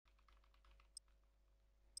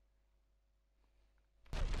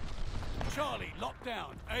Charlie locked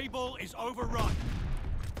down. Able is overrun.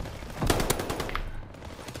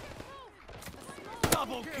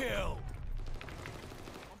 Double kill.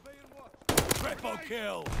 Triple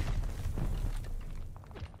kill.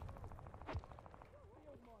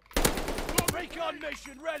 Recon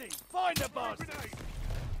mission ready. Find the bastard.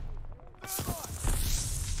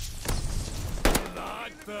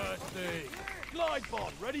 Bloodthirsty. Glide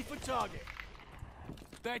bomb ready for target.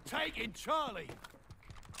 They're taking Charlie.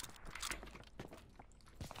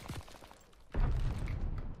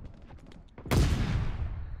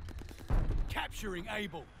 Capturing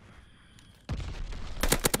Able.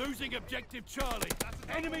 Losing objective Charlie.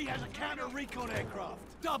 Enemy has a counter recon aircraft.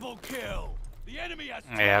 Double kill. The enemy has.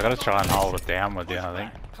 Yeah, I gotta try and hold it down with you, I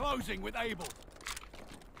think. Closing with Able.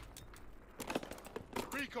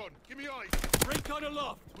 Recon, give me eyes. Recon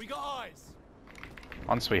aloft. We got eyes.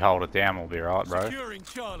 Once we hold it down, we'll be right, bro. Securing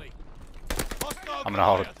Charlie. I'm gonna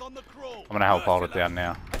hold it. I'm gonna help hold it down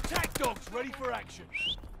now. Attack dogs ready for action.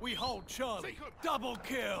 We hold Charlie. Double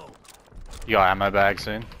kill. You got ammo bag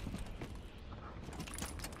soon?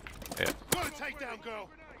 Yeah. Got a takedown, girl.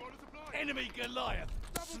 Enemy Goliath.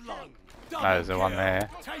 Slung. No, there's the one there.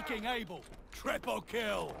 Taking Able. Triple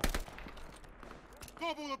kill.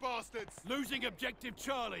 Gobble the bastards. Losing objective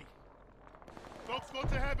Charlie. Dog's gone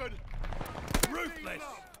to heaven. Ruthless.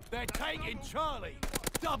 They're taking Charlie.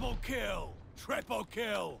 Double kill. Triple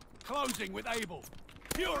kill. Closing with Able.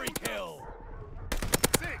 Fury kill.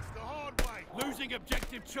 6, the hard way. Losing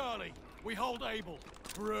objective Charlie. We hold Able.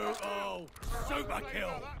 Brutal. Super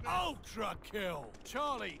kill. Ultra kill.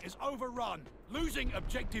 Charlie is overrun. Losing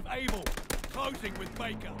objective Able. Closing with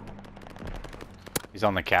Baker. He's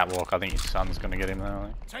on the catwalk. I think his son's gonna get him there. I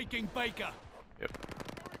think. Taking Baker. Yep.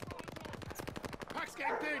 Pack's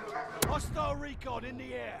getting pinned. Hostile recon in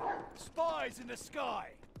the air. Spies in the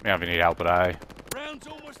sky. We don't even need help at A. Round's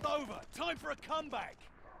almost over. Time for a comeback.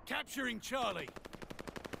 Capturing Charlie.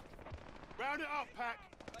 Round it up, Pack.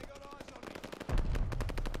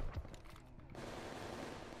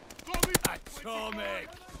 Atomic.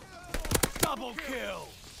 Double kill.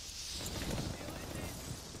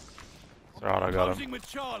 It's alright, I got him. Closing with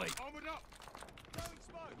Charlie. Armored up.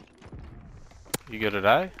 You good at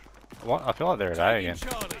A? What? I feel like they're at A again.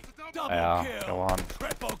 Charlie. Double Yeah, kill. go on.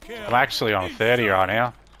 Triple kill. I'm actually on 30 right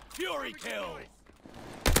now. Fury kill.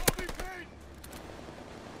 Copy pin.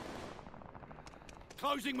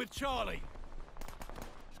 Closing with Charlie.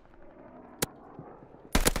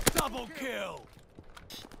 Double kill.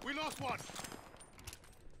 We lost one.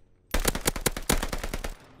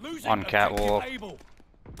 Losing One objective catwalk. Able.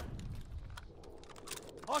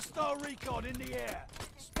 Hostile recon in the air.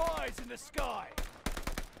 Spies in the sky.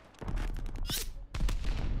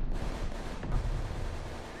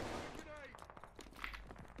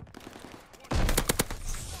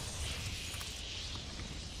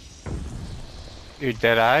 You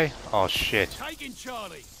dead A? Oh shit. Taking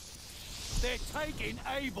Charlie. They're taking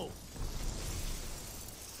Able.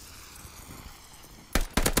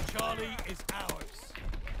 Charlie is ours.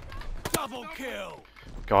 Double kill.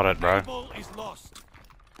 Got it, bro. Able is lost.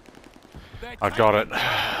 They're I got it.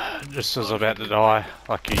 taking Just as I was about to die.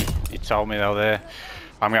 Like you told me they were there.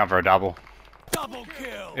 I'm going for a double. Double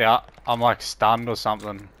kill. Yeah, I'm like stunned or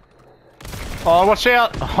something. Oh, watch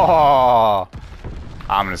out! Oh,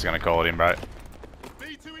 I'm just gonna call it in, bro.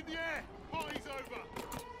 B2 in the air. Party's over.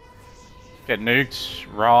 Get nuked.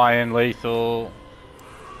 Ryan, lethal.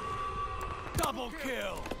 Double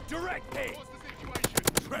kill. Direct hit. What's the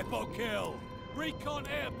situation? Triple kill. Recon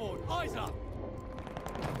airborne. Eyes up.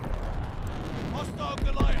 Hostile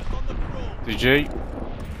Goliath on the crawl. GG.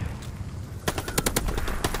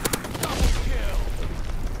 Double kill.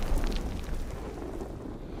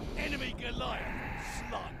 Enemy Goliath.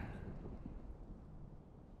 Slung.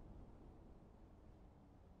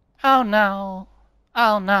 Oh no.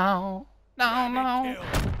 Oh no. No, no.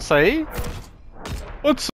 Kill. See? What's